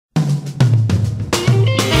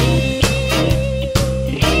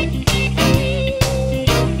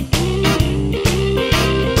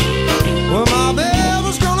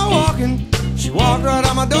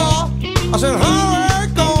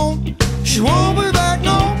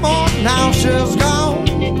now she's gone.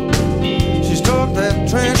 She's took that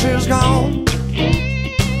train, she's gone.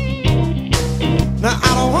 Now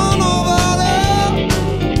I don't want nobody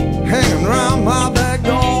hanging around my back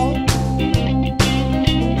door.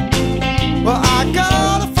 Well, I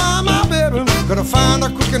gotta find my baby, gotta find her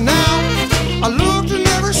quicker now. I looked in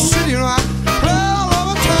every city, I played all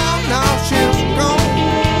over town. Now she's gone.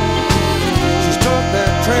 She's took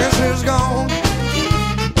that train, she's gone.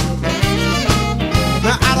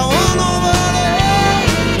 Now I don't want nobody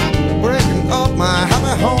breaking up my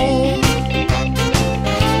happy home.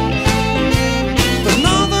 There's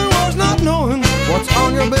nothing worse not knowing what's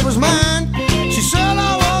on your baby's mind. She said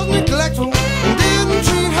I was neglectful and didn't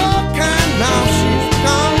treat her kind. Now she's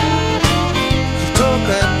gone. She took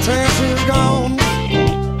that train, she's gone.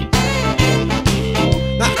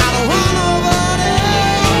 Now I don't want nobody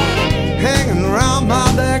hanging around my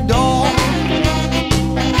back door.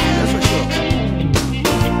 That's for sure.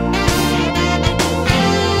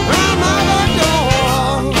 Around my back door.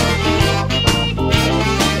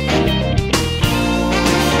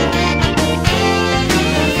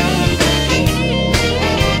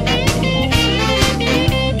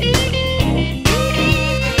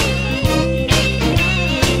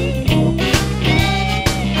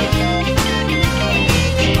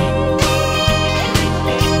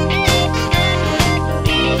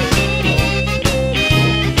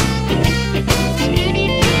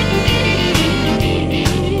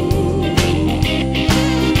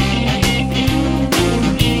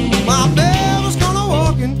 My baby was gonna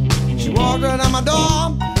walk in. She walked right out my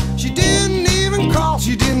door. She didn't even call.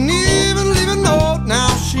 She didn't even leave a note.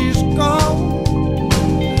 Now she's gone.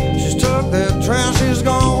 She's took that train. She's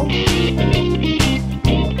gone.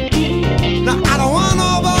 Now I don't want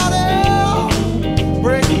nobody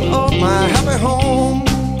breaking up my happy home.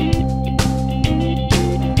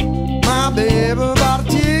 My baby bought a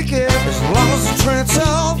ticket as long as the train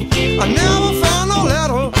itself. I never found